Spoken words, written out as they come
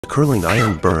The curling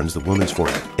iron burns the woman's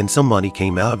forehead, and some money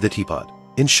came out of the teapot.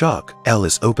 In shock,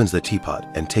 Alice opens the teapot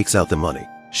and takes out the money.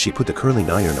 She put the curling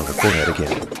iron on her forehead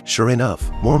again. Sure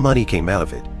enough, more money came out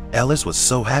of it. Alice was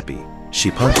so happy.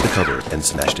 She punched the cupboard and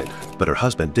smashed it, but her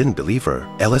husband didn't believe her.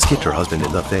 Alice kicked her husband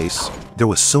in the face. There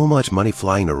was so much money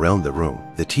flying around the room.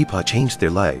 The teapot changed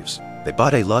their lives. They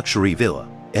bought a luxury villa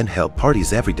and held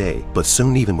parties every day, but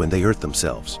soon, even when they hurt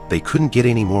themselves, they couldn't get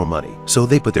any more money, so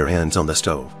they put their hands on the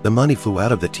stove. The money flew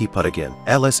out of the teapot again.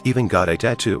 Alice even got a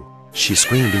tattoo. She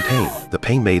screamed in pain. The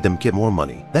pain made them get more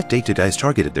money. That day, two guys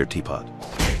targeted their teapot.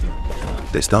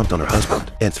 They stomped on her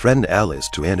husband and threatened Alice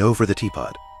to hand over the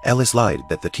teapot. Alice lied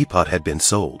that the teapot had been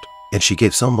sold, and she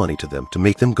gave some money to them to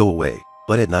make them go away.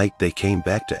 But at night, they came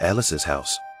back to Alice's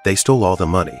house. They stole all the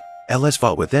money. Alice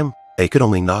fought with them. They could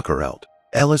only knock her out.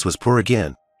 Alice was poor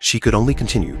again. She could only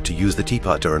continue to use the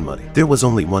teapot to earn money. There was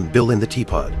only one bill in the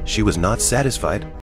teapot. She was not satisfied.